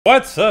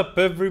What's up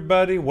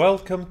everybody,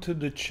 welcome to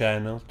the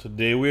channel.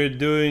 Today we're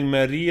doing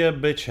Maria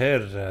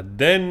Becerra,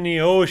 Danny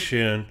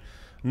Ocean,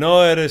 No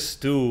Eres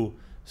tú,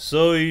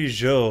 soy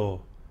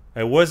yo.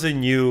 I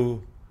wasn't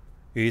you,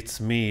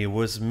 it's me, it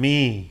was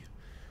me.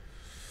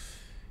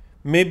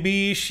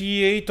 Maybe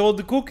she ate all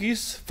the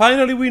cookies.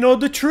 Finally we know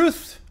the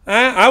truth.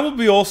 I would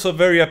be also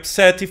very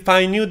upset if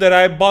I knew that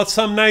I bought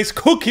some nice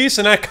cookies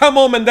and I come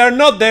home and they're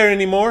not there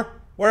anymore.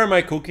 Where are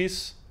my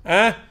cookies?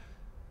 It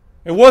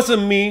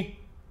wasn't me.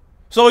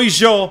 Soy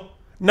yo.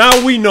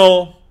 Now we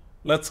know.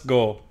 Let's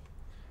go.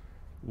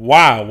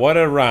 Wow, what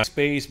a rhyme.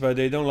 Space, but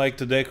they don't like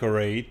to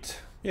decorate.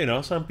 You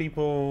know, some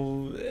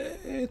people,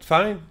 it's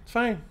fine. It's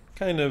fine.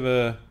 Kind of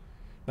a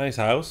nice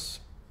house.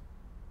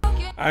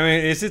 I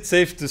mean, is it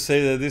safe to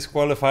say that this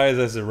qualifies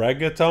as a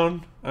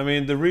reggaeton? I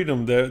mean, the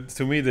rhythm,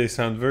 to me, they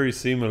sound very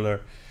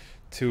similar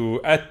to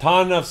a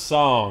ton of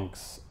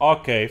songs.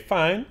 Okay,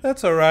 fine.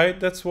 That's all right.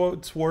 That's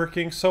what's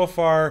working so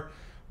far.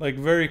 Like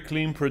very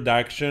clean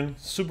production,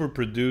 super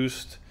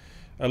produced,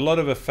 a lot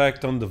of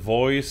effect on the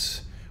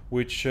voice,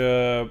 which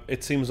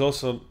it seems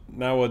also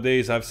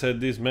nowadays, I've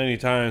said this many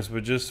times,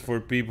 but just for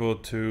people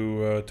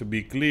to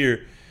be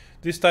clear,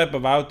 this type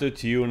of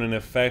auto-tune and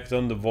effect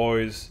on the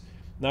voice,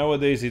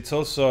 nowadays it's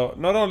also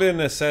not only a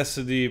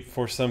necessity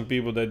for some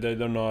people that they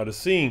don't know how to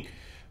sing,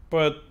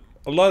 but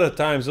a lot of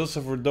times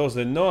also for those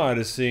that know how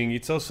to sing,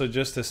 it's also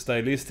just a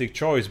stylistic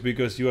choice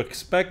because you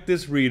expect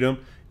this rhythm,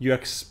 you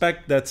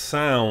expect that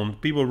sound,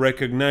 people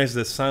recognize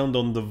the sound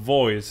on the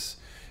voice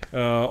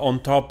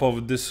on top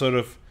of this sort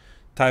of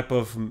type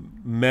of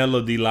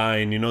melody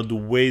line, you know, the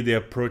way they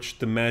approach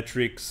the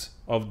metrics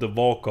of the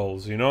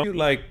vocals, you know. You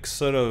like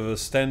sort of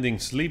standing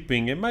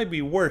sleeping, it might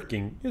be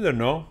working, you don't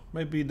know,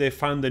 maybe they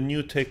found a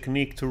new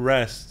technique to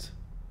rest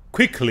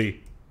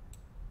quickly.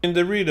 In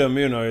the rhythm,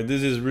 you know,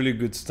 this is really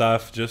good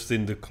stuff just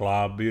in the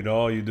club, you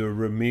know, you do a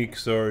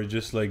remix or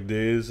just like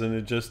this and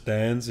it just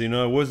dance, you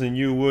know, it wasn't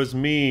you, it was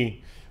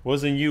me.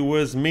 Wasn't you,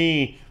 was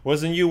me.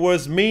 Wasn't you,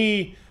 was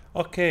me.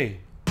 Okay.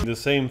 The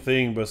same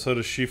thing, but sort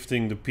of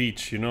shifting the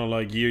pitch, you know,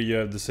 like here you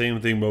have the same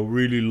thing, but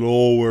really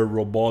lower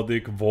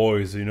robotic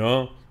voice, you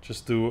know,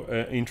 just to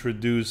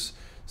introduce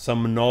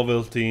some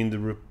novelty in the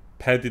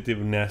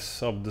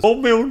repetitiveness of the...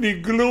 Come un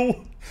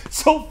igloo,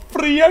 so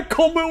fria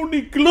come un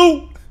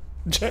igloo.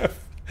 Jeff.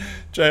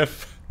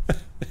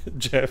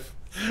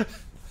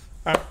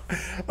 I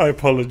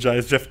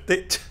apologize, Jeff.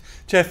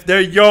 Jeff,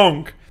 they're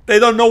young. They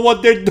don't know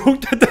what they're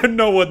doing. They don't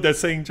know what they're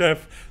saying,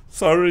 Jeff.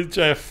 Sorry,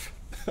 Jeff.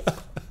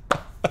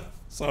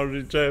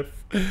 Sorry, Jeff.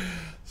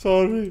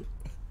 Sorry.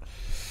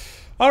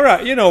 All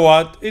right, you know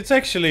what? It's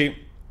actually,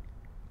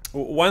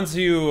 once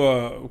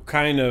you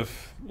kind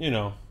of, you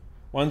know,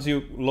 once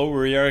you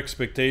lower your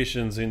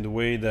expectations in the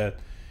way that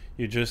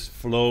you just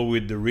flow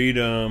with the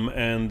rhythm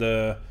and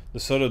the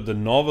sort of the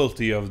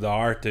novelty of the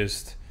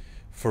artist,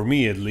 for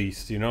me at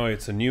least, you know,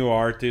 it's a new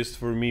artist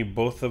for me,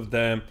 both of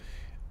them.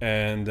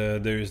 And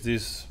there's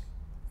this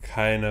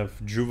kind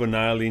of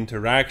juvenile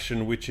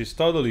interaction, which is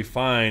totally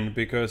fine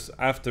because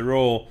after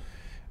all,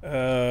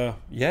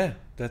 yeah,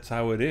 that's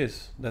how it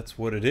is. That's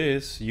what it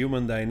is.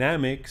 Human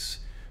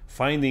dynamics,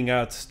 finding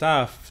out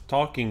stuff,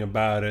 talking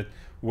about it,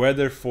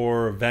 whether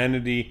for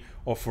vanity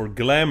or for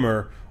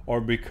glamour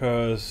or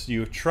because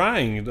you're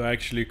trying to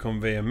actually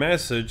convey a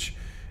message,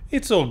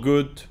 it's all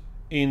good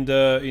in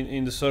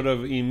the sort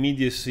of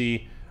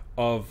immediacy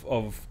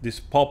of this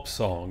pop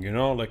song, you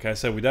know, like I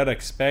said, without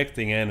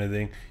expecting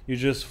anything, you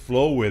just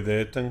flow with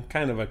it and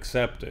kind of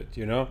accept it,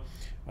 you know.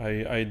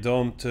 I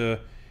don't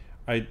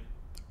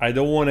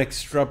want to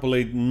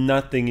extrapolate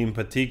nothing in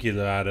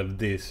particular out of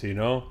this, you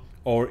know,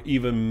 or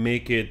even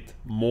make it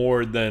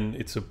more than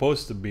it's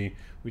supposed to be,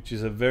 which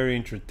is a very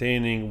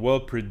entertaining, well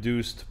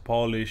produced,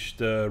 polished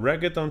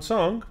reggaeton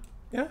song.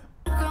 Yeah.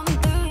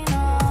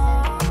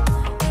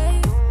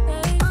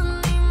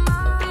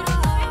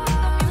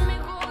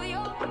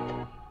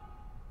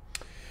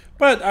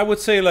 But I would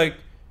say, like,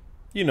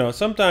 you know,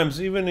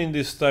 sometimes even in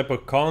this type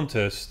of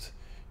contest,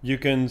 you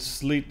can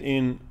slit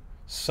in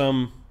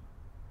some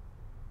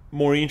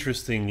more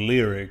interesting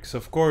lyrics.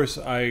 Of course,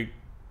 I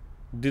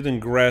didn't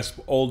grasp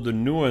all the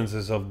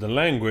nuances of the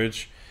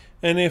language,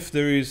 and if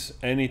there is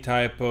any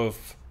type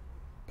of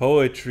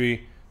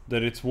poetry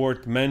that it's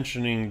worth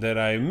mentioning that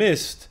I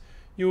missed,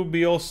 you will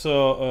be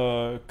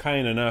also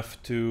kind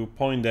enough to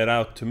point that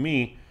out to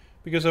me,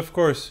 because of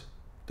course,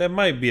 there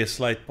might be a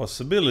slight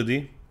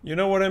possibility. You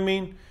know what I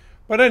mean?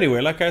 But anyway,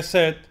 like I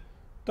said,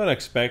 don't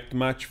expect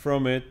much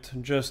from it.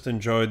 Just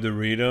enjoy the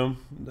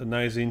rhythm, the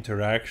nice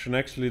interaction.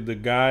 Actually, the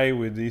guy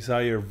with this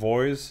higher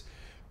voice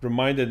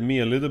reminded me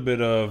a little bit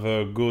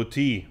of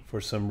Goatee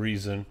for some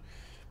reason.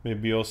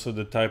 Maybe also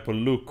the type of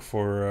look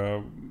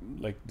for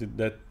like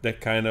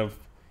that kind of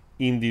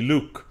indie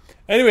look.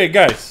 Anyway,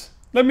 guys,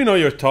 let me know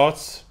your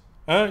thoughts.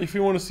 If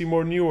you want to see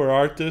more newer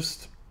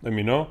artists, let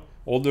me know.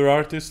 Older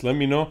artists, let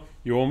me know.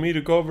 You want me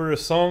to cover a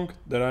song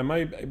that I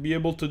might be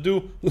able to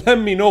do? Let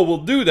me know, we'll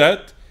do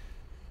that.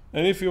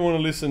 And if you want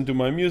to listen to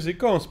my music,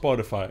 go on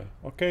Spotify.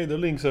 Okay, the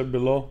links are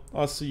below.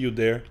 I'll see you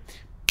there.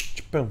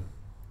 Boom.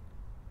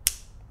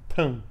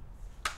 Boom.